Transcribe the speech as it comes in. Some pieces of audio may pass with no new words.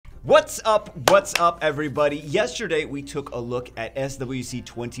What's up, everybody? Yesterday, we took a look at SWC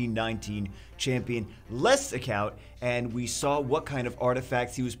 2019 champion Les' account, and we saw what kind of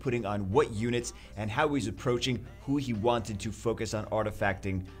artifacts he was putting on what units and how he was approaching who he wanted to focus on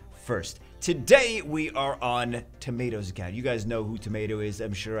artifacting first. Today, we are on Tomato's account. You guys know who Tomato is.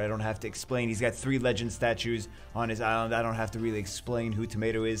 I'm sure I don't have to explain. He's got 3 legend statues on his island. I don't have to really explain who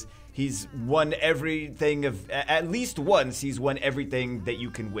Tomato is. He's won everything at least once. He's won everything that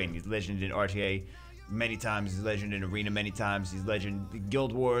you can win. He's legend in RTA many times. He's legend in Arena many times. He's legend in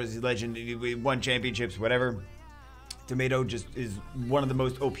Guild Wars. He's legend. He won championships, whatever. Tomato just is one of the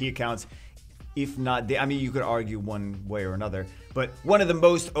most OP accounts. If not, I mean, you could argue one way or another, but one of the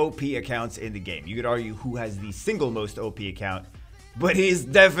most OP accounts in the game. You could argue who has the single most OP account, but he's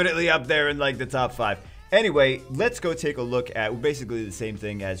definitely up there in like the top 5. Anyway, let's go take a look at basically the same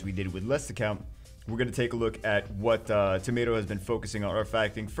thing as we did with Les' account. We're going to take a look at what Tomato has been focusing on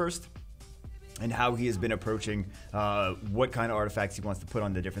artifacting first, and how he has been approaching what kind of artifacts he wants to put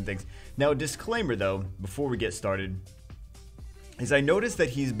on the different things. Now, a disclaimer though, before we get started, is I noticed that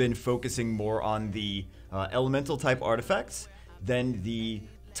he's been focusing more on the elemental type artifacts than the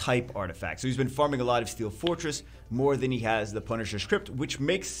type artifacts. So he's been farming a lot of Steel Fortress more than he has the Punisher script, which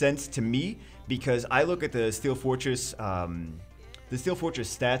makes sense to me because I look at the Steel Fortress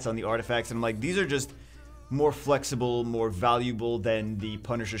stats on the artifacts and I'm like, these are just more flexible, more valuable than the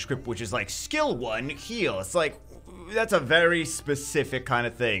Punisher script, which is like skill 1, heal. It's like, that's a very specific kind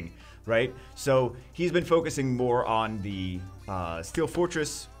of thing, right? So he's been focusing more on the Steel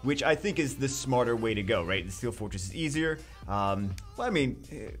Fortress, which I think is the smarter way to go, right? The Steel Fortress is easier. Well, I mean,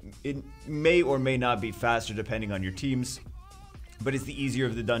 it may or may not be faster depending on your teams, but it's the easier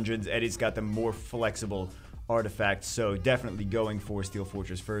of the dungeons and it's got the more flexible artifacts. So definitely going for Steel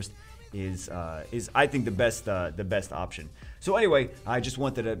Fortress first is I think the best option. So anyway, I just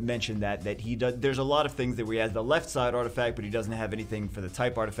wanted to mention that he does. There's a lot of things that he has the left side artifact, but he doesn't have anything for the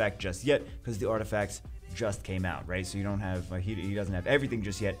type artifact just yet because the artifacts just came out, right? So you don't have he doesn't have everything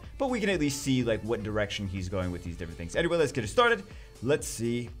just yet, but we can at least see like what direction he's going with these different things. Anyway, let's get it started. Let's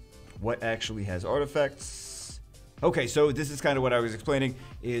see what actually has artifacts. Okay, so this is kind of what I was explaining,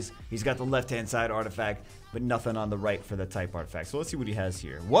 is he's got the left-hand side artifact, but nothing on the right for the type artifact. So let's see what he has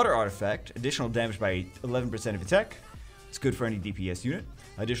here. Water artifact, additional damage by 11% of attack. It's good for any DPS unit.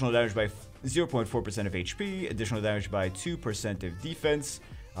 Additional damage by 0.4% of HP. Additional damage by 2% of defense.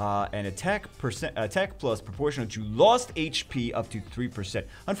 And attack plus proportional to lost HP up to 3%.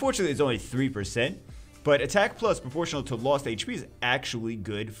 Unfortunately, it's only 3%, but attack plus proportional to lost HP is actually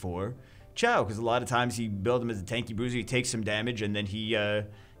good for Chow, because a lot of times he build him as a tanky bruiser, he takes some damage, and then he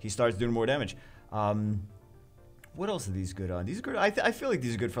starts doing more damage. What else are these good on? These are good. I feel like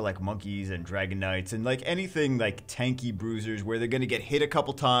these are good for like monkeys and dragon knights and like anything like tanky bruisers where they're gonna get hit a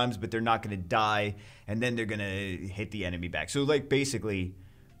couple times, but they're not gonna die, and then they're gonna hit the enemy back. So like basically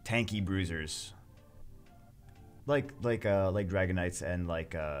tanky bruisers, like dragon knights and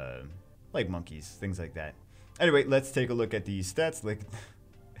like monkeys, things like that. Anyway, let's take a look at these stats. Let's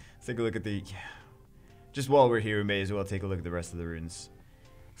take a look at the. Just while we're here, we may as well take a look at the rest of the runes.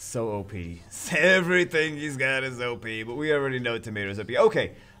 So OP. Everything he's got is OP, but we already know Tomato's OP.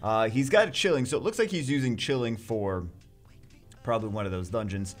 Okay, he's got a chilling, so it looks like he's using chilling for probably one of those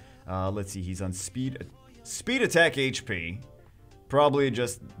dungeons. Let's see, he's on speed attack HP. Probably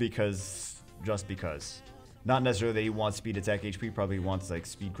just because. Not necessarily that he wants speed attack HP, probably wants like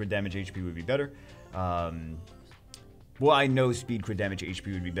speed crit damage HP would be better. Well, I know speed crit damage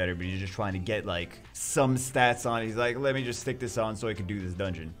HP would be better, but he's just trying to get like some stats on it. He's like, let me just stick this on so I can do this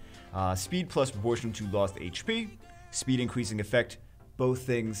dungeon. Speed plus proportional to lost HP. Speed increasing effect. Both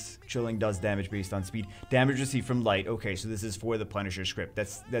things. Chilling does damage based on speed. Damage received from light. Okay, so this is for the Punisher script.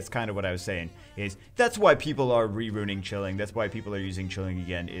 That's kind of what I was saying. That's why people are reruning chilling. That's why people are using chilling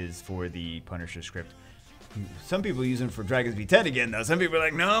again, is for the Punisher script. Some people use it for Dragons V10 again, though. Some people are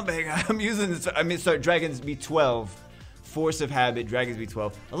like, no, big, I'm using this. I mean, sorry, Dragons V12. Force of Habit, Dragons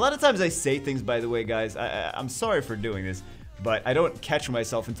V12. A lot of times I say things, by the way, guys. I'm sorry for doing this, but I don't catch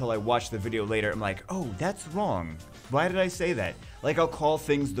myself until I watch the video later. I'm like, oh, that's wrong. Why did I say that? Like, I'll call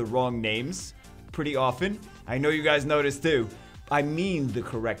things the wrong names pretty often. I know you guys notice too. I mean the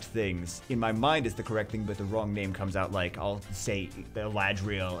correct things. In my mind, it's the correct thing, but the wrong name comes out. Like, I'll say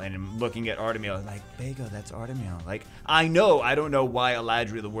Eladriel, and I'm looking at Artemiel, like, Bego, that's Artemiel. Like, I don't know why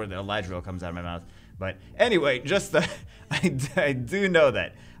Eladriel, the word Eladriel comes out of my mouth. But anyway, just I do know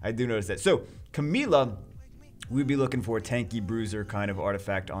that. I do notice that. So, Camila, we'd be looking for a tanky bruiser kind of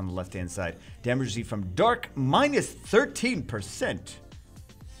artifact on the left-hand side. Damage received from Dark, minus 13%.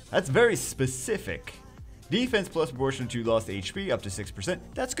 That's very specific. Defense plus proportional to lost HP up to 6%.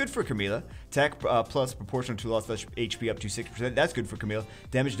 That's good for Camila. Attack plus proportional to lost HP up to 6%. That's good for Camila.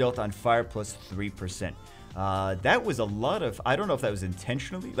 Damage dealt on fire plus 3%. That was a lot of... I don't know if that was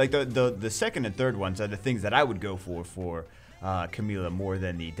intentionally. Like, the second and third ones are the things that I would go for Camila more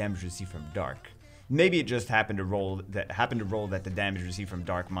than the damage received from Dark. Maybe it just happened to roll that the damage received from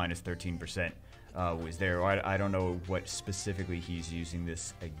Dark minus 13% was there. Or I don't know what specifically he's using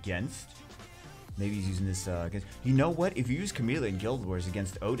this against. Maybe he's using this against... You know what? If you use Camila in Guild Wars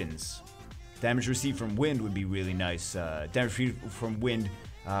against Odin's, damage received from Wind would be really nice. Damage received from Wind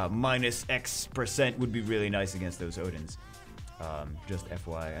minus X% would be really nice against those Odins. Just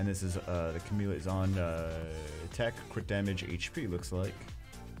FY. And this is, the Camila is on attack, crit damage, HP, looks like.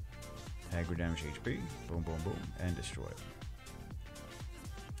 Aggro damage, HP. Boom, boom, boom. And destroy.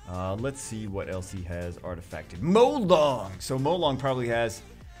 Let's see what else he has artifacted. Molong! So Molong probably has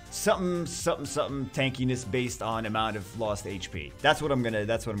something tankiness based on amount of lost HP. That's what I'm gonna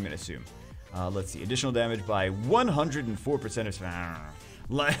assume. Let's see. Additional damage by 104% of...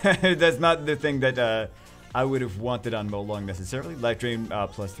 That's not the thing that I would have wanted on Molong necessarily. Life drain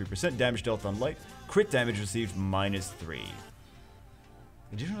plus 3%. Damage dealt on light. Crit damage received minus 3.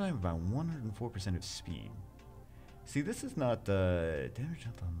 Additional damage by 104% of speed. See, this is not damage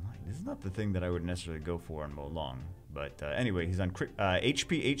dealt on light. This is not the thing that I would necessarily go for on Molong. But anyway, he's on crit,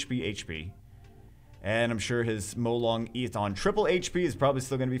 HP. And I'm sure his Molong is on triple HP is probably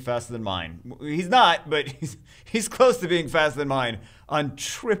still going to be faster than mine. He's not, but he's close to being faster than mine on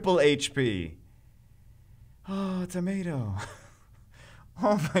triple HP. Oh, tomato.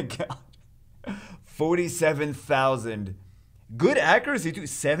 Oh my god. 47,000. Good accuracy too.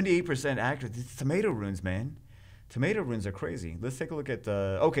 78% accuracy. It's tomato runes, man. Tomato runes are crazy. Let's take a look at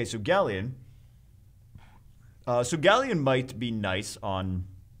okay, so Galleon. So Galleon might be nice on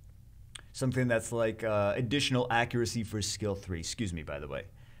something that's like additional accuracy for skill 3. Excuse me, by the way.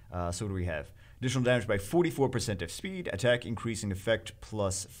 So what do we have? Additional damage by 44% of speed. Attack increasing effect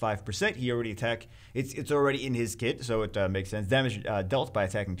plus 5%. He already attack. It's already in his kit, so it makes sense. Damage dealt by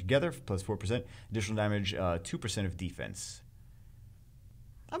attacking together plus 4%. Additional damage 2% of defense.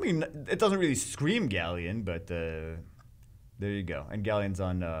 I mean, it doesn't really scream Galleon, but there you go. And Galleon's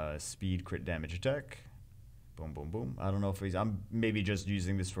on speed, crit damage, attack. Boom, boom, boom. I don't know if I'm maybe just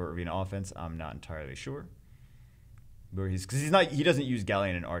using this for arena offense. I'm not entirely sure. Because he doesn't use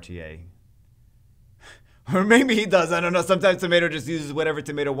Galleon in RTA. Or maybe he does. I don't know. Sometimes Tomato just uses whatever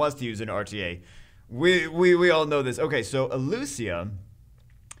Tomato wants to use in RTA. We all know this. Okay, so Elucia,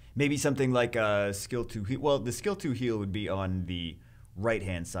 maybe something like skill 2 heal. Well, the skill 2 heal would be on the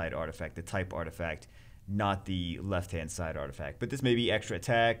right-hand side artifact, the type artifact, not the left-hand side artifact. But this may be extra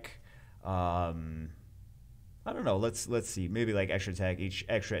attack. I don't know. Let's see. Maybe like extra attack,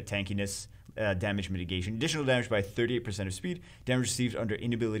 extra tankiness, damage mitigation. Additional damage by 38% of speed. Damage received under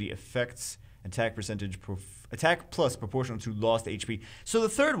inability effects. Attack percentage, attack plus proportional to lost HP. So the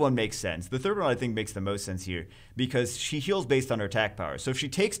third one makes sense. The third one I think makes the most sense here because she heals based on her attack power. So if she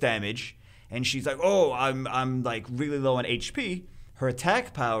takes damage and she's like, oh, I'm like really low on HP, her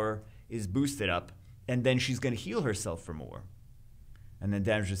attack power is boosted up, and then she's going to heal herself for more. And then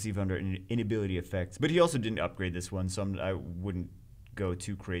damage received under inability effects. But he also didn't upgrade this one, so I wouldn't go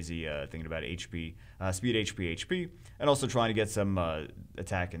too crazy thinking about HP. Speed, HP. And also trying to get some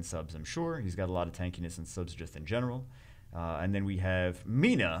attack and subs, I'm sure. He's got a lot of tankiness and subs just in general. And then we have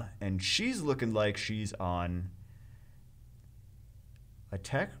Mina, and she's looking like she's on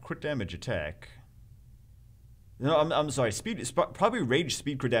attack, crit damage, attack. No, I'm sorry. Speed, probably rage,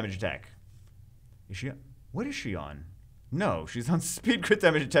 speed, crit damage, attack. Is she? What is she on? No, she's on speed, crit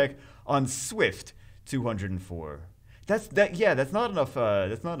damage, attack on Swift, 204. Yeah, that's not enough.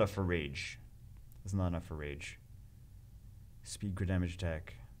 That's not enough for rage. That's not enough for rage. Speed, crit damage,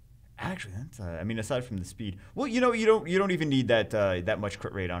 attack. Actually, that's. I mean, aside from the speed, well, you know, you don't even need that much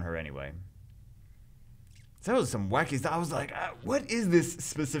crit rate on her anyway. So that was some wacky stuff. I was like, what is this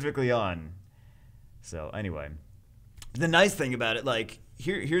specifically on? So anyway, the nice thing about it, like,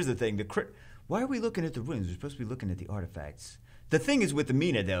 here's the thing: the crit. Why are we looking at the runes? We're supposed to be looking at the artifacts. The thing is with the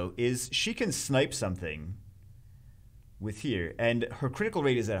Mina though, is she can snipe something with here, and her critical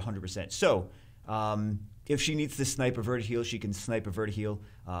rate is at 100%. So, if she needs to snipe a verti-heal, she can snipe a verti-heal,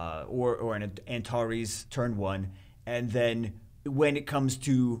 or an Antares turn 1, and then when it comes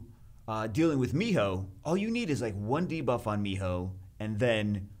to dealing with Miho, all you need is like 1 debuff on Miho, and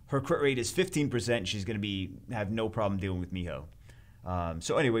then her crit rate is 15%, and she's going to have no problem dealing with Miho.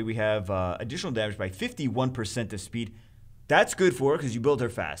 So anyway, we have additional damage by 51% of speed. That's good for her because you build her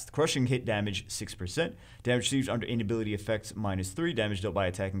fast. Crushing hit damage 6%. Damage received under inability effects -3. Damage dealt by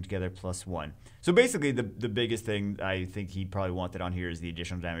attacking together +1. So basically, the biggest thing I think he probably wanted on here is the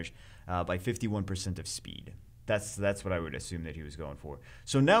additional damage by 51% of speed. That's what I would assume that he was going for.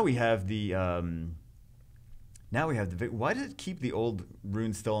 So now we have the why did it keep the old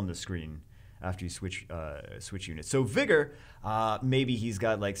rune still on the screen after you switch units? So vigor, maybe he's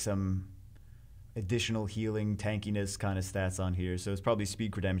got like some additional healing, tankiness kind of stats on here. So it's probably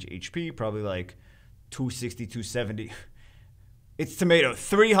speed, crit damage, HP, probably like 260, 270. It's tomato,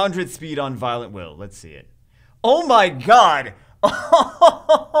 300 speed on violent will. Let's see it. Oh my god.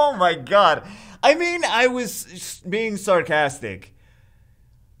 Oh my god. I mean, I was being sarcastic.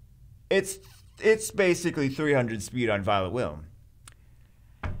 It's basically 300 speed on violent will.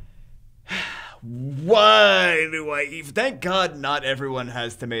 Why do I even... Thank God not everyone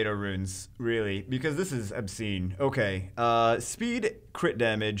has tomato runes, really, because this is obscene. Okay, speed, crit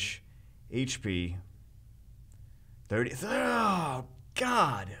damage, HP, 30... Oh,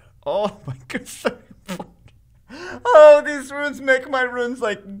 God. Oh, my God. Oh, these runes make my runes,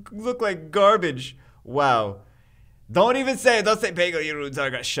 like, look like garbage. Wow. Don't even say it. Don't say, Pego, your runes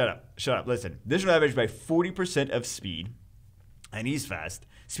are... Shut up. Shut up. Listen. Additional damage by 40% of speed, and he's fast.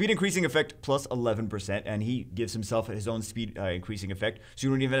 Speed increasing effect plus 11%, and he gives himself his own speed increasing effect, so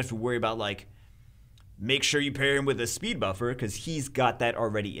you don't even have to worry about, like, make sure you pair him with a speed buffer, because he's got that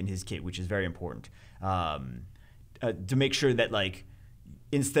already in his kit, which is very important. To make sure that, like,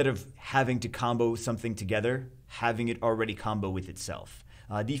 instead of having to combo something together, having it already combo with itself.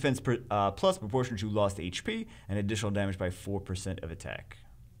 Defense plus proportion to lost HP, and additional damage by 4% of attack.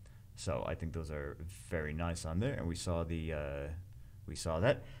 So I think those are very nice on there, and we saw the... We saw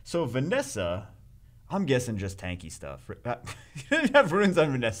that. So Vanessa, I'm guessing just tanky stuff. He didn't have runes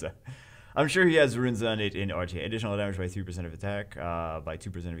on Vanessa. I'm sure he has runes on it in RTA. Additional damage by 3% of attack, by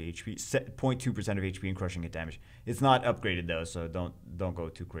 2% of HP, 0.2% of HP and crushing hit damage. It's not upgraded though, so don't go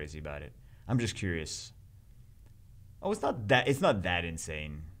too crazy about it. I'm just curious. Oh, it's not that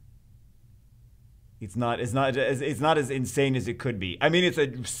insane. It's not as insane as it could be. I mean,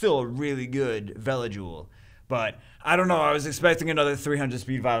 it's still a really good Velajoule. But I don't know. I was expecting another 300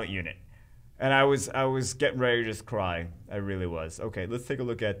 speed violent unit, and I was getting ready to just cry. I really was. Okay, let's take a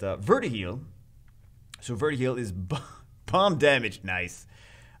look at Vertiheal. So Vertiheal is bomb damage. Nice.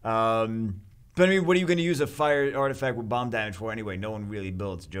 But I mean, what are you going to use a fire artifact with bomb damage for anyway? No one really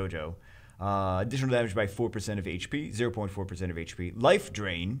builds JoJo. Additional damage by 4% of HP, 0.4% of HP. Life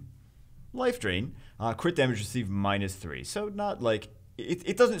drain. Crit damage received -3. So not like.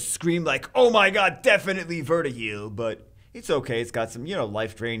 It doesn't scream like, oh my god, definitely Vertiheal, but it's okay. It's got some,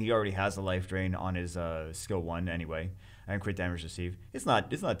 life drain. He already has a life drain on his skill 1 anyway. And crit damage received. It's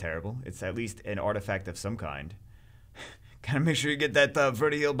not terrible. It's at least an artifact of some kind. Gotta make sure you get that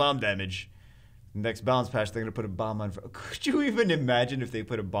Vertiheal bomb damage. Next balance patch, they're gonna put a bomb on... Could you even imagine if they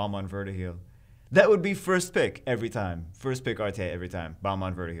put a bomb on Vertiheal? That would be first pick every time. First pick RTA every time. Bomb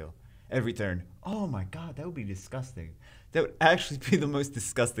on Vertiheal. Every turn. Oh my god, that would be disgusting. That would actually be the most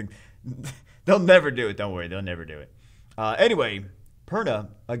disgusting. They'll never do it. Don't worry. They'll never do it. Anyway, Perna,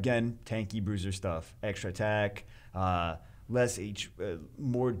 again, tanky bruiser stuff. Extra attack,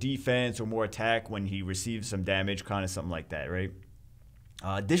 more defense or more attack when he receives some damage, kind of something like that, right?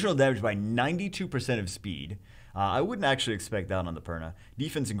 Additional damage by 92% of speed. I wouldn't actually expect that on the Perna.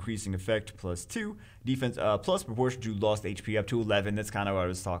 Defense increasing effect +2. Defense plus proportion to lost HP up to 11. That's kind of what I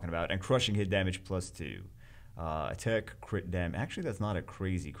was talking about. And crushing hit damage +2. Attack, crit damage. Actually, that's not a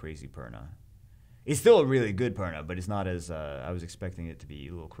crazy Perna. It's still a really good Perna, but it's not as I was expecting it to be.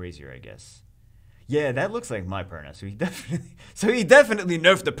 A little crazier, I guess. Yeah, that looks like my Perna. So he definitely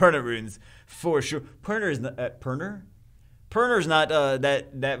nerfed the Perna runes for sure. Perna's not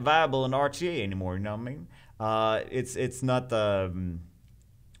that viable in RTA anymore. You know what I mean? It's not the.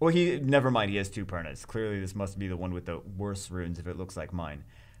 Well, never mind. He has 2 Pernas. Clearly, this must be the one with the worst runes if it looks like mine.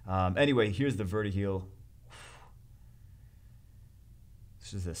 Anyway, here's the Vertiheal.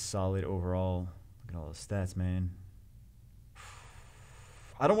 This is a solid overall. Look at all the stats, man.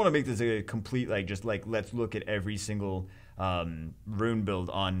 I don't want to make this a complete, let's look at every single rune build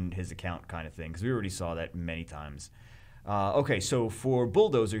on his account kind of thing, because we already saw that many times. Okay, so for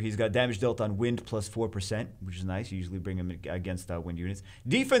Bulldozer, he's got damage dealt on wind +4%, which is nice. You usually bring him against wind units.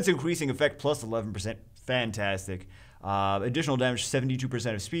 Defense increasing effect +11%. Fantastic. Additional damage,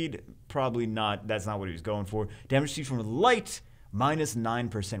 72% of speed. Probably not. That's not what he was going for. Damage received from light,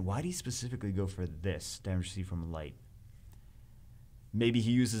 -9%. Why did he specifically go for this? Damage received from light. Maybe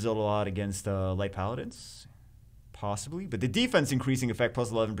he uses it a lot against light paladins? possibly. But the defense increasing effect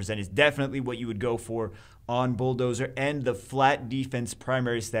plus 11% is definitely what you would go for on Bulldozer. And the flat defense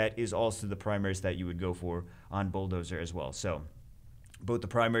primary stat is also the primary stat you would go for on Bulldozer as well. So both the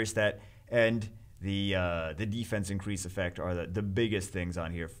primary stat and the defense increase effect are the biggest things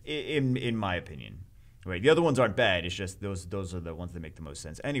on here, in my opinion. Right, the other ones aren't bad. It's just those are the ones that make the most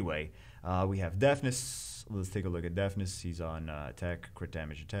sense. Anyway, we have deafness. Let's take a look at deafness. He's on attack, crit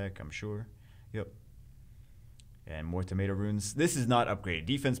damage attack, I'm sure. Yep. And more tomato runes. This is not upgraded.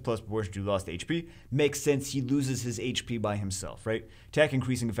 Defense plus proportion to lost HP. Makes sense. He loses his HP by himself, right? Attack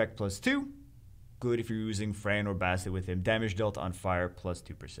increasing effect plus 2. Good if you're using Fran or Basset with him. Damage dealt on fire plus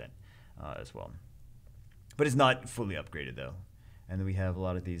 2% as well. But it's not fully upgraded though. And then we have a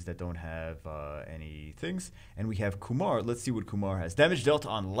lot of these that don't have any things. And we have Kumar. Let's see what Kumar has. Damage dealt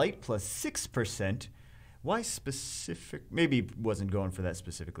on light plus 6%. Why specific? Maybe he wasn't going for that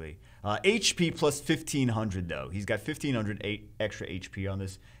specifically. HP plus 1,500 though. He's got 1,500 extra HP on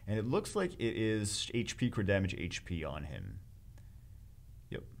this. And it looks like it is HP crit damage HP on him.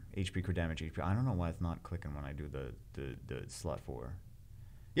 Yep. HP crit damage HP. I don't know why it's not clicking when I do the slot 4.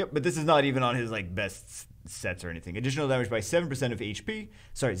 Yep, but this is not even on his like best sets or anything. Additional damage by 7% of HP.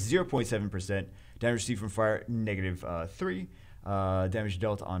 Sorry, 0.7%. Damage received from fire, negative 3. Damage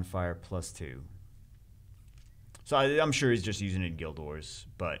dealt on fire, plus 2. So I'm sure he's just using it in Guild Wars,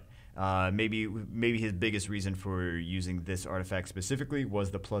 but maybe his biggest reason for using this artifact specifically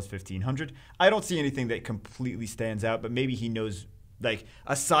was the plus 1,500. I don't see anything that completely stands out, but maybe he knows, like,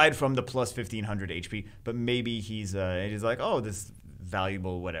 aside from the plus 1,500 HP, but maybe he's like, oh, this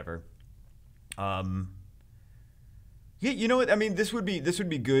valuable, whatever. Yeah, you know what? I mean, this would be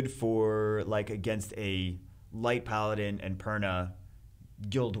good for like against a light paladin and Perna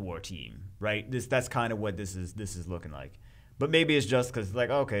Guild War team, right? That's kind of what this is looking like. But maybe it's just because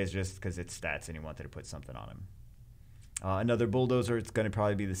like, okay, it's just because it's stats and he wanted to put something on him. Another bulldozer, it's going to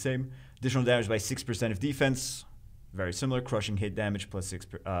probably be the same. Additional damage by 6% of defense. Very similar. Crushing hit damage plus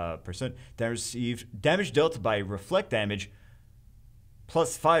 6%. Damage received. Damage dealt by reflect damage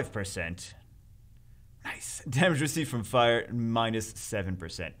plus 5%. Nice. Damage received from fire, minus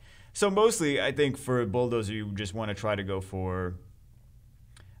 7%. So mostly, I think for a bulldozer, you just want to try to go for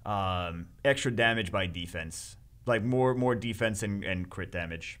extra damage by defense. Like more defense and crit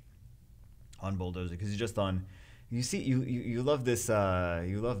damage on bulldozer. Because he's just on... You see, you love this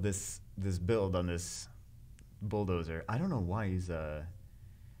this build on this bulldozer. I don't know why he's...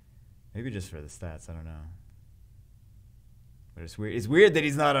 maybe just for the stats, I don't know. But it's weird. It's weird that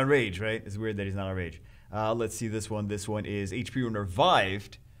he's not on rage, right? It's weird that he's not on rage. Let's see this one. This one is HP when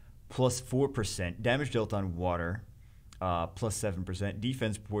revived, plus 4%. Damage dealt on water, plus 7%.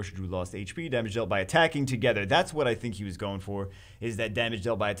 Defense proportion to lost HP. Damage dealt by attacking together. That's what I think he was going for, is that damage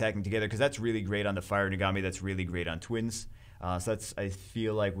dealt by attacking together, because that's really great on the Fire Nagami. That's really great on Twins. So that's, I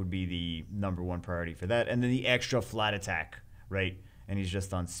feel like, would be the #1 priority for that. And then the extra flat attack, right? And he's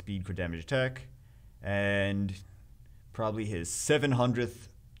just on speed crit damage attack. And... probably his 700th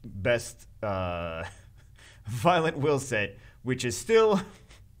best violent will set, which is still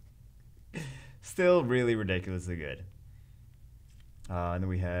really ridiculously good. And then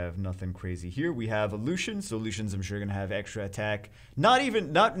we have nothing crazy here. We have Illusion. So Illusions, I'm sure, gonna have extra attack. Not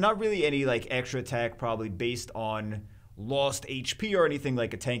really any like extra attack, probably based on lost HP or anything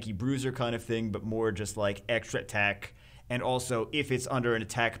like a tanky bruiser kind of thing, but more just like extra attack. And also, if it's under an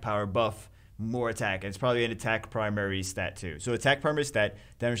attack power buff, more attack. And it's probably an attack primary stat too. So attack primary stat,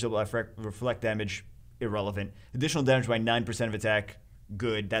 damage double reflect damage, irrelevant. Additional damage by 9% of attack,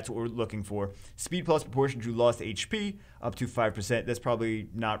 good. That's what we're looking for. Speed plus proportion to lost HP, up to 5%. That's probably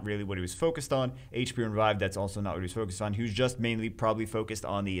not really what he was focused on. HP and revive, that's also not what he was focused on. He was just mainly probably focused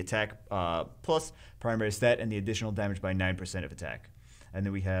on the attack plus primary stat and the additional damage by 9% of attack. And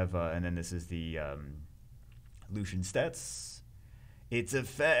then we have, and then this is the Lucian stats. It's a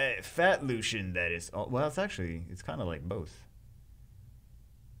fat Lucian that is... well, it's kind of like both.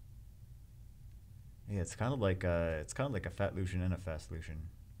 Yeah, it's kind of like a fat Lucian and a fast Lucian.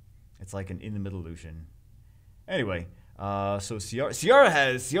 It's like an in-the-middle Lucian. Anyway, so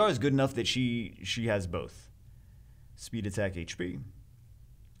Ciara is good enough that she has both. Speed attack HP.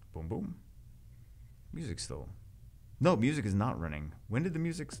 Boom, boom. Music still... No, music is not running. When did the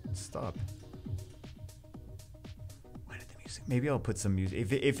music stop? Maybe I'll put some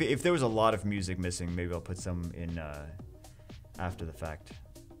music. If there was a lot of music missing, maybe I'll put some in after the fact.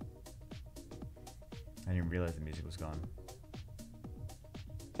 I didn't realize the music was gone.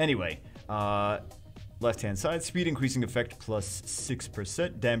 Anyway, left-hand side, speed increasing effect plus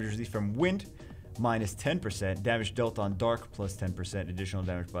 6%. Damage received from wind, minus 10%. Damage dealt on dark, plus 10%. Additional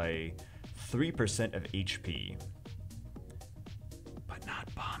damage by 3% of HP.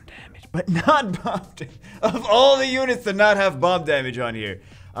 bomb damage, but not bomb damage. Of all the units to not have bomb damage on here.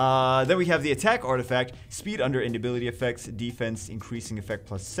 Then we have the attack artifact, speed under inability effects, defense increasing effect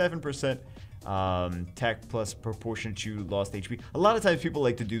plus 7%, attack plus proportion to lost HP. A lot of times people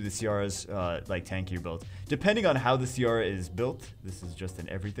like to do the Ciara's like tankier build. Depending on how the Ciara is built, this is just in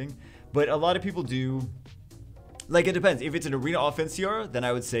everything, but a lot of people do, like it depends. If it's an arena offense Ciara, then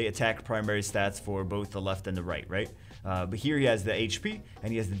I would say attack primary stats for both the left and the right, right? But here he has the HP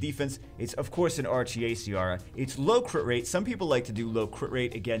and he has the defense. It's of course an RTA Ciara. It's low crit rate. Some people like to do low crit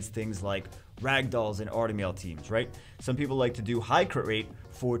rate against things like Ragdolls and Artemail teams, right? Some people like to do high crit rate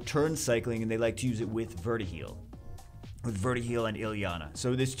for turn cycling and they like to use it with Vertiheal. With Vertiheal and Ilyana.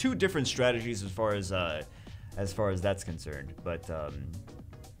 So there's two different strategies as far as that's concerned. But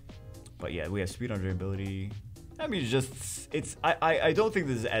yeah, we have speed under ability. I mean, I don't think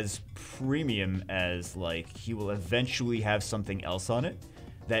this is as premium as, like, he will eventually have something else on it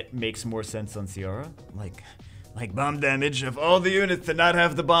that makes more sense on Ciara. Like bomb damage of all the units to not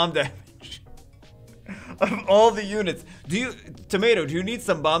have the bomb damage. Of all the units. Tomato, do you need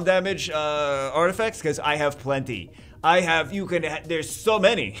some bomb damage artifacts? Because I have plenty. There's so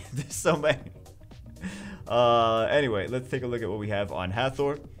many. There's so many. Anyway, let's take a look at what we have on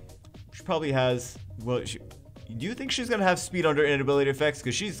Hathor. She probably has, well, do you think she's going to have speed under inability effects?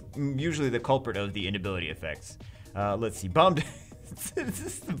 Because she's usually the culprit of the inability effects. Let's see. Bomb damage. This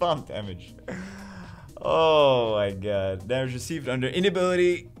is the bomb damage. Oh my god. Damage received under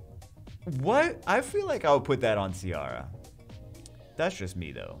inability. What? I feel like I would put that on Ciara. That's just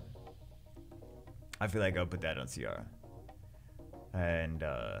me, though. I feel like I would put that on Ciara. And,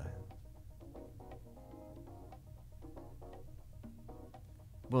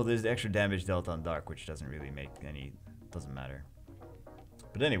 well, there's the extra damage dealt on Dark, which doesn't really make any... doesn't matter.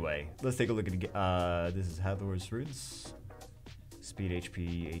 But anyway, let's take a look at... this is Hathor's runes. Speed,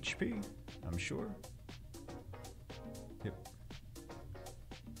 HP, I'm sure. Yep.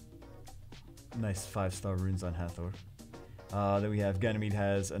 Nice 5-star runes on Hathor. Then we have Ganymede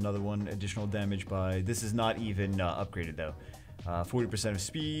has another one, additional damage by... This is not even upgraded, though. 40% of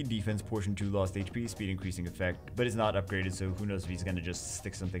speed, defense portion to lost HP, speed increasing effect, but it's not upgraded, so who knows if he's gonna just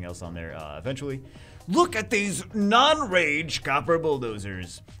stick something else on there eventually. Look at these non-rage Copper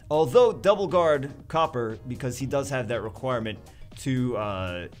Bulldozers. Although double guard Copper, because he does have that requirement to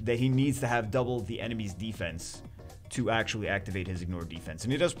that he needs to have double the enemy's defense to actually activate his ignore defense,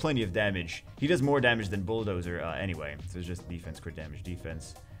 and he does plenty of damage. He does more damage than Bulldozer anyway, so it's just defense, crit damage,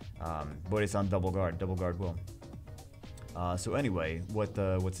 defense, but it's on double guard will. So anyway,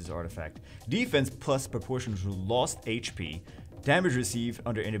 what's his artifact? Defense plus proportion to lost HP, damage received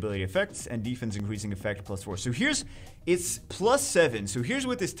under inability effects, and defense increasing effect plus 4. So it's plus 7. So here's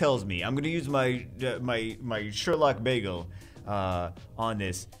what this tells me. I'm gonna use my my Sherlock Bagel on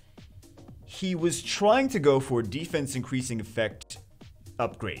this. He was trying to go for defense increasing effect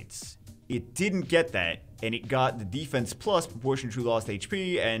upgrades. It didn't get that, and it got the defense plus proportion to lost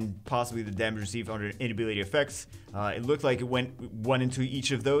HP and possibly the damage received under inability effects. It looked like it went one into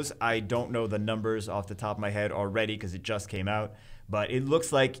each of those. I don't know the numbers off the top of my head already because it just came out, but it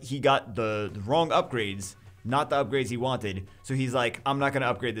looks like he got the wrong upgrades, not the upgrades he wanted. So he's like, I'm not going to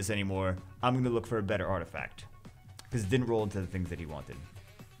upgrade this anymore. I'm going to look for a better artifact because it didn't roll into the things that he wanted.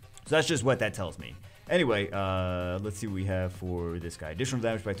 So that's just what that tells me. Anyway, let's see what we have for this guy. Additional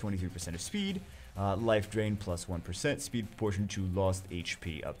damage by 23% of speed. Life drain plus 1%. Speed proportion to lost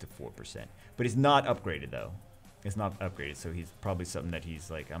HP up to 4%. But it's not upgraded, though. It's not upgraded, so he's probably something that he's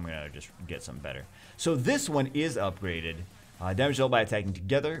like, I'm going to just get something better. So this one is upgraded. Damage dealt by attacking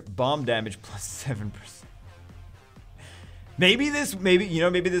together. Bomb damage plus 7%. Maybe this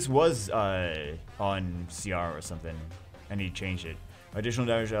was on CR or something, and he changed it. Additional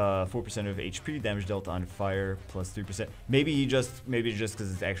damage, 4% of HP, damage dealt on fire, plus 3%. Maybe just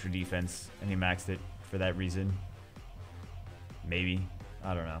because it's extra defense, and he maxed it for that reason. Maybe.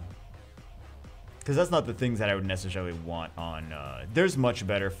 I don't know. Because that's not the things that I would necessarily want on... there's much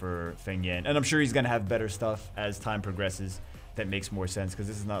better for Feng Yan, and I'm sure he's going to have better stuff as time progresses that makes more sense, because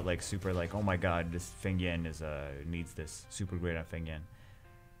this is not like super like, oh my god, this Feng Yan is, needs this. Super great on Feng Yan.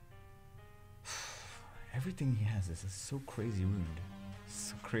 Everything he has is so crazy ruined.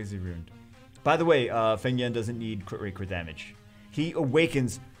 So crazy ruined. By the way, Feng Yan doesn't need crit rate, crit damage. He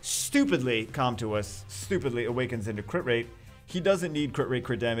awakens stupidly, calm to us, stupidly awakens into crit rate. He doesn't need crit rate,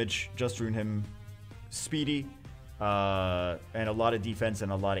 crit damage, just rune him speedy, and a lot of defense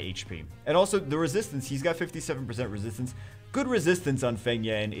and a lot of HP. And also the resistance, he's got 57% resistance. Good resistance on Feng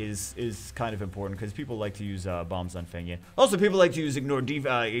Yan is kind of important because people like to use bombs on Feng Yan. Also, people like to use ignore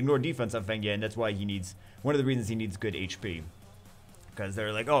defense on Feng Yan. That's why he needs, one of the reasons he needs good HP. because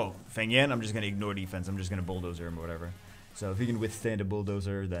they're like, oh, Feng Yan, I'm just going to ignore defense. I'm just going to bulldozer him or whatever. So if he can withstand a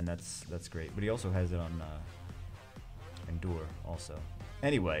bulldozer, then that's great. But he also has it on endure also.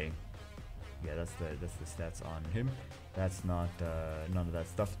 Anyway, yeah, that's the stats on him. That's not none of that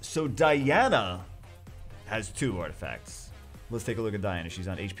stuff. So Diana has 2 artifacts. Let's take a look at Diana. She's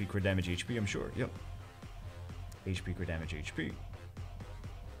on HP, crit damage, HP, I'm sure. Yep. HP, crit damage, HP.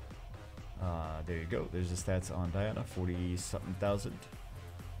 There you go. There's the stats on Diana, 40-something thousand.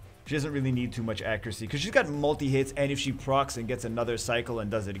 She doesn't really need too much accuracy because she's got multi-hits, and if she procs and gets another cycle and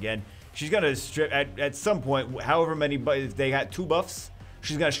does it again, she's going to strip at some point, however many, if they got 2 buffs,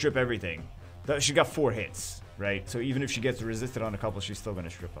 she's going to strip everything. She got 4 hits, right? So even if she gets resisted on a couple, she's still going to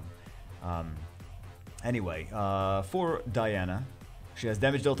strip them. Anyway, for Diana, she has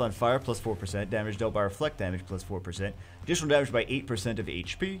damage dealt on fire plus 4%, damage dealt by reflect damage plus 4%, additional damage by 8% of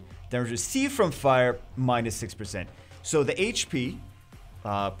HP, damage received from fire minus 6%. So the HP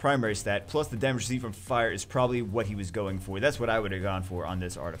primary stat plus the damage received from fire is probably what he was going for. That's what I would have gone for on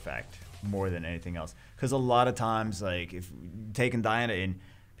this artifact more than anything else. Because a lot of times, like, if taking Diana in,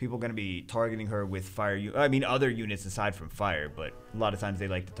 people are going to be targeting her with fire. I mean, other units aside from fire, but a lot of times they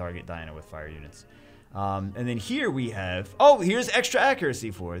like to target Diana with fire units. And then here we have, oh, here's extra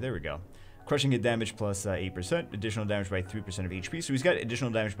accuracy for her. There we go. Crushing hit damage plus 8%, additional damage by 3% of HP. So he's got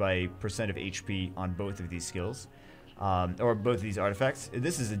additional damage by percent of HP on both of these skills, or both of these artifacts.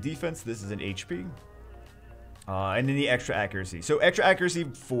 This is a defense, this is an HP. And then the extra accuracy. So extra accuracy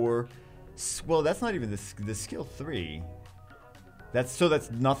for, well, that's not even the skill 3. That's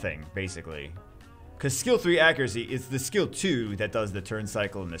nothing, basically. Because skill 3 accuracy is the skill 2 that does the turn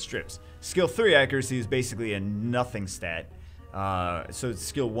cycle and the strips. Skill 3 accuracy is basically a nothing stat. So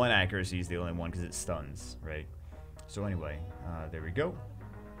skill 1 accuracy is the only one because it stuns, right? So anyway, there we go.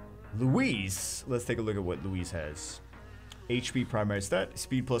 Louise, let's take a look at what Louise has. HP primary stat,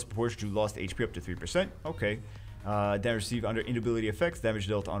 speed plus proportion to lost HP up to 3%. Okay. Damage received under inability effects, damage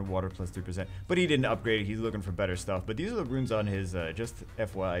dealt on water plus 3%. But he didn't upgrade it, he's looking for better stuff. But these are the runes on his, just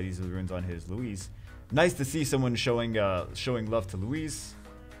FYI, these are the runes on his Louise. Nice to see someone showing love to Louise.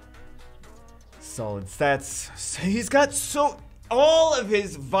 Solid stats. So he's got all of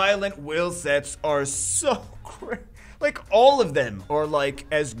his violent will sets are so great. Like, all of them are like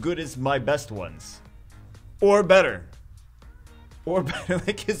as good as my best ones. Or better. Or better.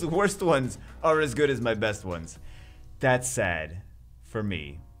 Like, his worst ones are as good as my best ones. That's sad. For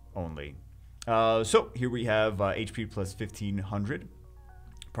me, only. So, here we have HP plus 1500.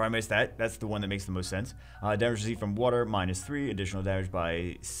 Primary stat, that's the one that makes the most sense. Damage received from water, minus 3. Additional damage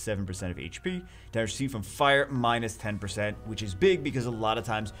by 7% of HP. Damage received from fire, minus 10%, which is big because a lot of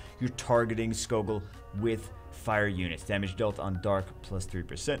times you're targeting Skogul with fire units. Damage dealt on dark, plus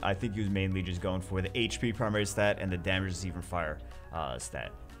 3%. I think he was mainly just going for the HP primary stat and the damage received from fire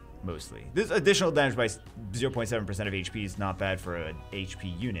stat, mostly. This additional damage by 0.7% of HP is not bad for an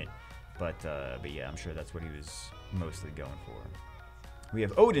HP unit, but yeah, I'm sure that's what he was mostly going for. We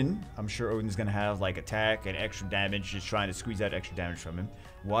have Odin. I'm sure Odin's going to have, like, attack and extra damage, just trying to squeeze out extra damage from him.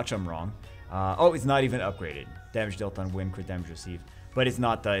 Watch, I'm wrong. Oh, it's not even upgraded. Damage dealt on win, crit damage received. But it's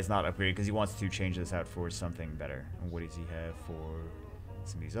not upgraded because he wants to change this out for something better. And what does he have for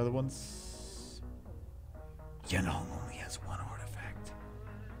some of these other ones? Yanong only has 1 artifact.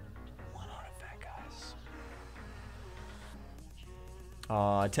 1 artifact,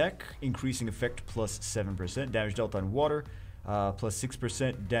 guys. Attack, increasing effect plus 7%. Damage dealt on water. Plus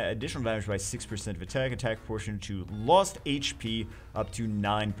 6% additional damage by 6% of attack. Attack proportion to lost HP up to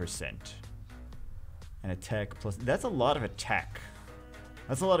 9%. And attack plus... That's a lot of attack.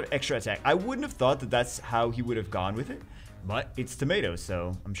 That's a lot of extra attack. I wouldn't have thought that that's how he would have gone with it. But it's Tomato,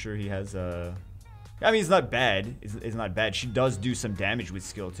 so I'm sure he has I mean, it's not bad. It's not bad. She does do some damage with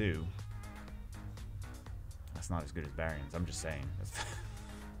skill, too. That's not as good as Baron's. I'm just saying.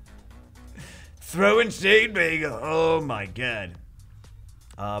 Throwing shade, Vega. Oh my god.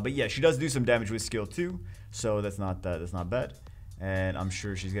 But yeah, she does do some damage with skill too, so that's not bad. And I'm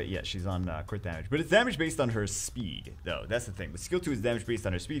sure she's on crit damage, but it's damage based on her speed, though. That's the thing. But skill 2 is damage based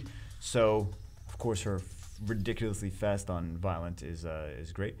on her speed, so of course her ridiculously fast on violent is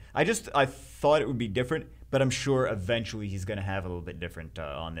great. I thought it would be different, but I'm sure eventually he's gonna have a little bit different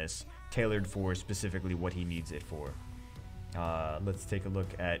on this, tailored for specifically what he needs it for. Let's take a look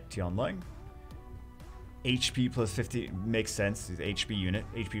at Tianlang. HP plus 50 makes sense. It's HP unit.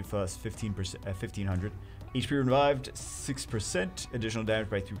 HP plus 15%, 1500. HP revived 6%. Additional damage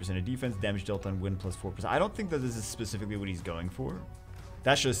by 3% of defense. Damage dealt on win plus 4%. I don't think that this is specifically what he's going for.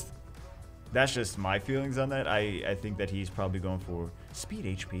 That's just my feelings on that. I think that he's probably going for speed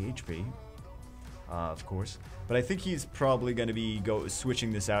HP. of course. But I think he's probably going to be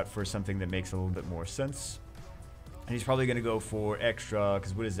switching this out for something that makes a little bit more sense. And he's probably going to go for extra,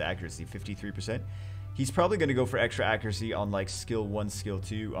 because what is the accuracy? 53%? He's probably going to go for extra accuracy on like skill 1, skill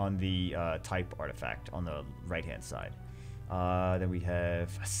 2 on the type artifact on the right-hand side. Then we have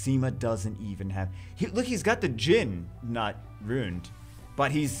Seema doesn't even have. Look, he's got the Jin not ruined,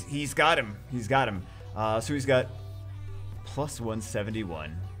 but he's got him. He's got him. So he's got plus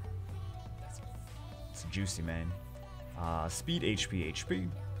 171. It's juicy, man. Speed, HP.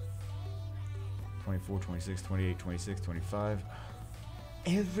 24, 26, 28, 26, 25.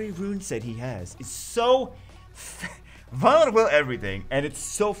 Every rune set he has is so Violent Will everything, and it's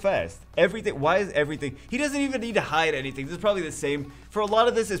so fast. Everything. Why is everything? He doesn't even need to hide anything. This is probably the same. For a lot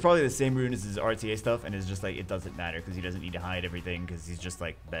of this, it's probably the same rune as his RTA stuff, and it's just like it doesn't matter because he doesn't need to hide everything because he's just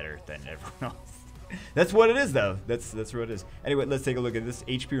like better than everyone else. That's what it is, though. That's what it is. Anyway, let's take a look at this.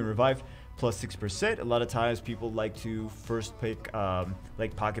 HP and Revive plus 6%. A lot of times people like to first pick,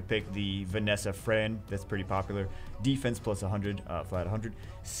 like pocket pick the Vanessa Fran. That's pretty popular. Defense plus 100, flat 100.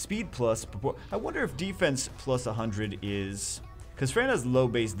 Speed plus, I wonder if defense plus 100 is, because Fran has low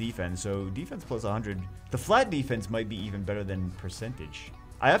base defense, so defense plus 100, the flat defense might be even better than percentage.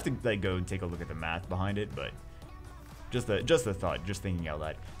 I have to like go and take a look at the math behind it, but just a thought, just thinking out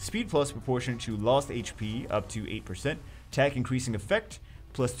loud. Speed plus proportion to lost HP up to 8%. Attack increasing effect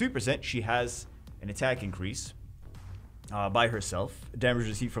plus 3%. She has an attack increase by herself. Damage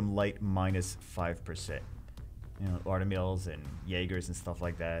received from light minus 5%. You know, Artemils and Jaegers and stuff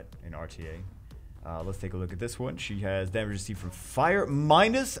like that in RTA. Let's take a look at this one. She has damage received from fire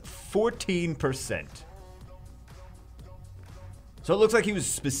minus 14%. So it looks like he was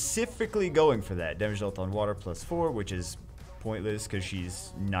specifically going for that. Damage dealt on water plus 4, which is pointless because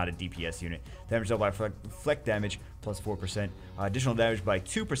she's not a DPS unit. Damage dealt by fleck damage plus 4%. Additional damage by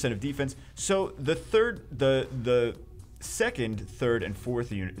 2% of defense. So the second, third, and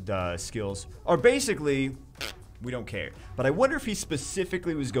fourth unit skills are basically, we don't care. But I wonder if he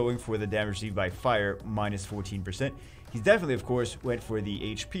specifically was going for the damage received by fire minus 14%. He definitely, of course, went for the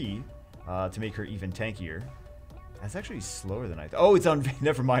HP to make her even tankier. That's actually slower than I thought. Oh, it's on.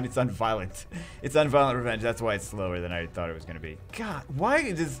 Never mind. It's on violent. It's on violent revenge. That's why it's slower than I thought it was gonna be. God,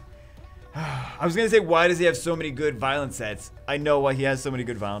 why does? I was gonna say, why does he have so many good violent sets? I know why he has so many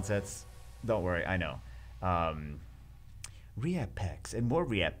good violent sets. Don't worry, I know. React packs and more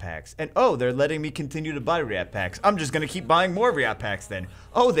React packs, and oh, they're letting me continue to buy React packs. I'm just gonna keep buying more React packs then.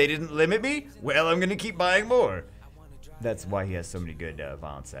 Oh, they didn't limit me? Well, I'm gonna keep buying more. That's why he has so many good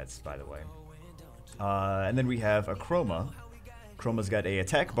violent sets, by the way. And then we have a Chroma. Chroma's got a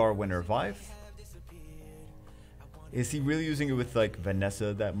attack bar when revive. Is he really using it with like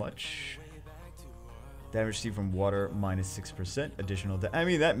Vanessa that much? Damage received from water minus 6%. Additional. I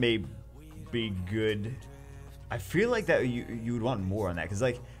mean, that may be good. I feel like that you would want more on that because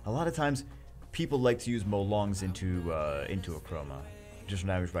like a lot of times people like to use Molongs into a Chroma.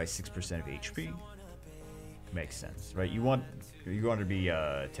 Additional damage by 6% of HP. Makes sense, right? You want to be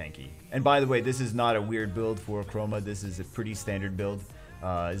tanky. And by the way, this is not a weird build for Chroma. This is a pretty standard build.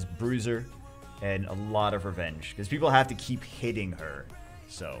 It's Bruiser and a lot of revenge because people have to keep hitting her.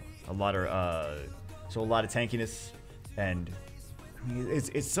 So a lot of tankiness, and I mean,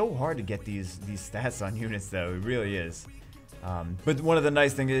 it's so hard to get these stats on units though. It really is. But one of the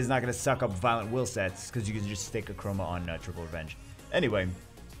nice things is it's not going to suck up Violent Will sets because you can just stick a Chroma on Triple Revenge. Anyway.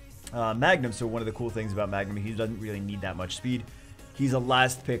 Magnum, so one of the cool things about Magnum, he doesn't really need that much speed. He's a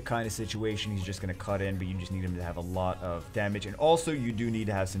last pick kind of situation. He's just going to cut in, but you just need him to have a lot of damage. And also, you do need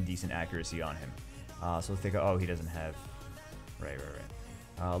to have some decent accuracy on him. So let's take a, oh, he doesn't have, right.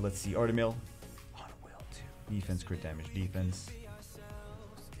 Let's see, Artemil. On will too. Defense, crit damage, defense.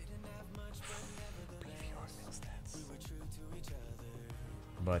 Beefy Artemil stats.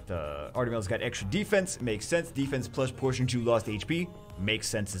 But Artemil's got extra defense, makes sense. Defense plus portion to lost HP. Makes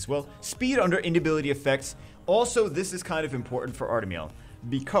sense as well. Speed under inability effects. Also, this is kind of important for Artemil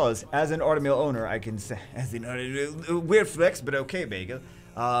because as an Artemil owner, I can say, as an weird flex, but okay, Vega.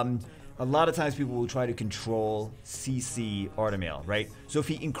 A lot of times people will try to control CC Artemil, right? So if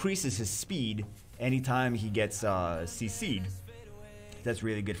he increases his speed anytime he gets CC'd, that's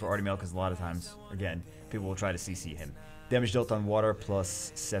really good for Artemil because a lot of times, again, people will try to CC him. Damage dealt on water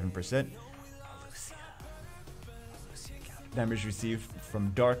plus 7%. Damage received from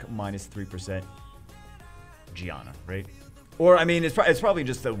dark minus 3%. Gianna, right? Or I mean, it's probably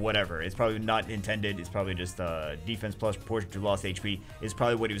just a whatever. It's probably not intended. It's probably just defense plus proportion to lost HP is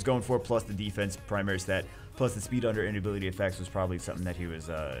probably what he was going for. Plus the defense primary stat, plus the speed under inability effects was probably something that he was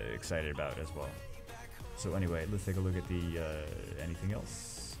excited about as well. So anyway, let's take a look at the anything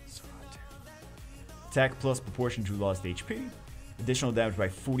else. Attack plus proportion to lost HP. Additional damage by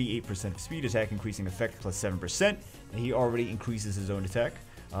 48% of speed. Attack increasing effect plus 7%. And he already increases his own attack.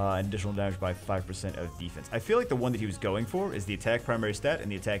 And additional damage by 5% of defense. I feel like the one that he was going for is the attack primary stat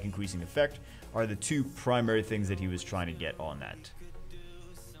and the attack increasing effect are the two primary things that he was trying to get on that.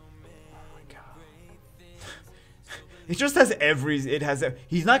 Oh my god. It just has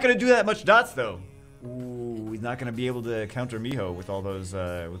he's not going to do that much dots though. Ooh, he's not going to be able to counter Miho with all those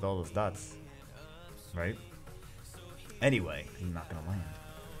dots. Right? Anyway, he's not going to land.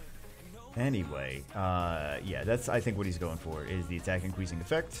 Anyway, yeah, that's I think what he's going for is the attack increasing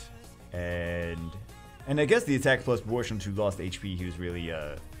effect, and I guess the attack plus proportion to lost HP. He was really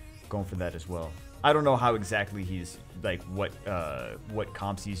going for that as well. I don't know how exactly he's like what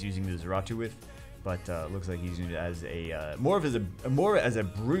comps he's using the Zeratu with, but looks like he's using it as a more as a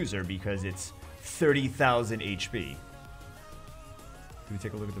bruiser because it's 30,000 HP. Can we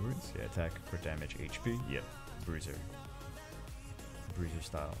take a look at the runes? Yeah, attack, crit damage, HP. Yep, bruiser. Bruiser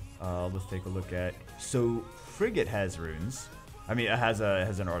style. Let's take a look at. So Frigate has runes. I mean, it has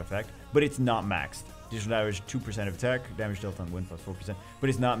an artifact, but it's not maxed. Additional damage 2% of attack, damage dealt on wind plus 4%. But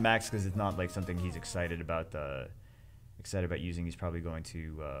it's not maxed because it's not like something he's excited about using. He's probably going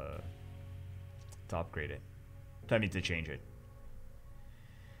to upgrade it. I mean to change it.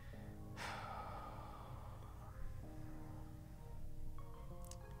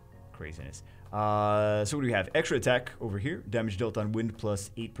 Craziness. So what do we have? Extra attack over here. Damage dealt on wind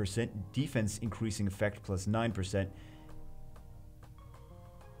plus 8%. Defense increasing effect plus 9%.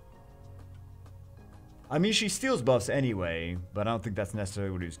 I mean, she steals buffs anyway, but I don't think that's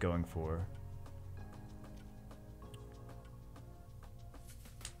necessarily what he was going for.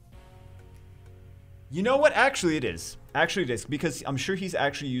 You know what? Actually, it is. Actually, it is. Because I'm sure he's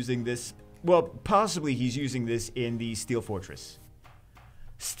actually using this. Well, possibly he's using this in the Steel Fortress.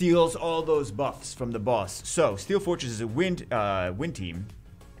 Steals all those buffs from the boss. So, Steel Fortress is a wind team.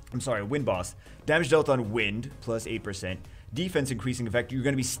 I'm sorry, a wind boss. Damage dealt on wind, plus 8%. Defense increasing effect. You're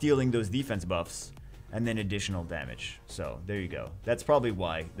going to be stealing those defense buffs. And then additional damage. So, there you go. That's probably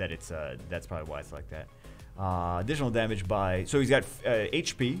why it's like that. Additional damage by... So, he's got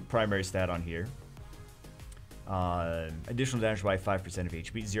HP, primary stat on here. Additional damage by 5% of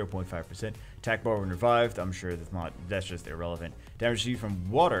HP, 0.5%. Attack bar when revived. I'm sure that's just irrelevant. Damage received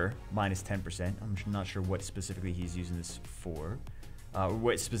from water, minus 10%. I'm not sure what specifically he's using this for.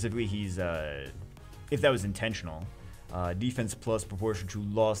 What specifically he's, if that was intentional. Defense plus proportion to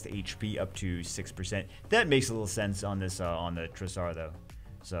lost HP up to 6%. That makes a little sense on this, on the Tressar though.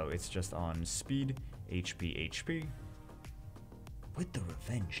 So it's just on speed, HP. With the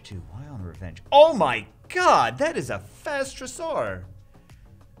revenge too. Why on revenge? Oh my god, that is a fast Tressar.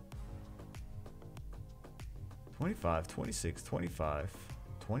 25, 26, 25,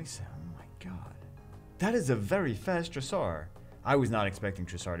 27. Oh my god. That is a very fast Tressar. I was not expecting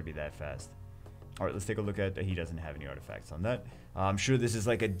Tressar to be that fast. Alright, let's take a look at... He doesn't have any artifacts on that. I'm sure this is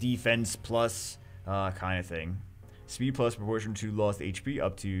like a defense plus kind of thing. Speed plus proportion to lost HP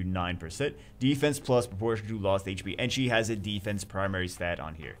up to 9%. Defense plus proportion to lost HP. And she has a defense primary stat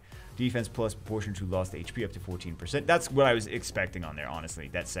on here. Defense plus proportion to lost HP up to 14%. That's what I was expecting on there, honestly.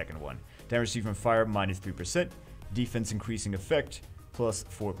 That second one. Damage received from fire, minus 3%. Defense increasing effect, plus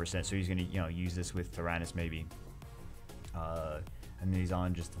 4%. So he's going to, use this with Tyrannus maybe. And then he's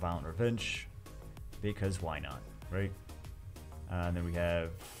on just Violent Revenge. Because why not, right? And then we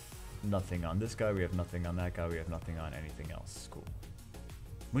have... nothing on this guy, we have nothing on that guy, we have nothing on anything else. Cool.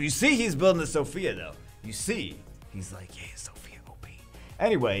 Well, you see he's building the Sophia, though. You see. He's like, yeah, Sophia OP.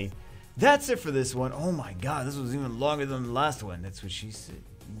 Anyway, that's it for this one. Oh my god, this was even longer than the last one. That's what she said.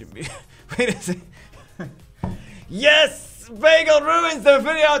 Wait a second. Yes! Bagel ruins the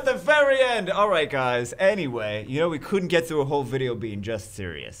video at the very end! Alright, guys. Anyway, we couldn't get through a whole video being just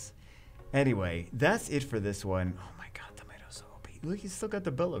serious. Anyway, that's it for this one. Oh my god, Tomato's OP. Look, he's still got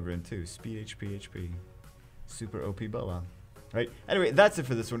the Bella rune too. Speed, HP. Super OP Bella. Right? Anyway, that's it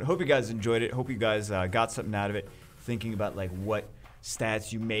for this one. Hope you guys enjoyed it. Hope you guys got something out of it. Thinking about like what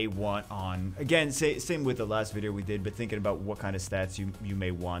stats you may want on... Again, same with the last video we did, but thinking about what kind of stats you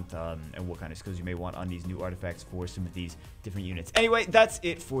may want and what kind of skills you may want on these new artifacts for some of these different units. Anyway, that's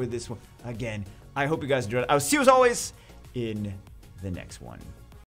it for this one. Again, I hope you guys enjoyed it. I'll see you as always in the next one.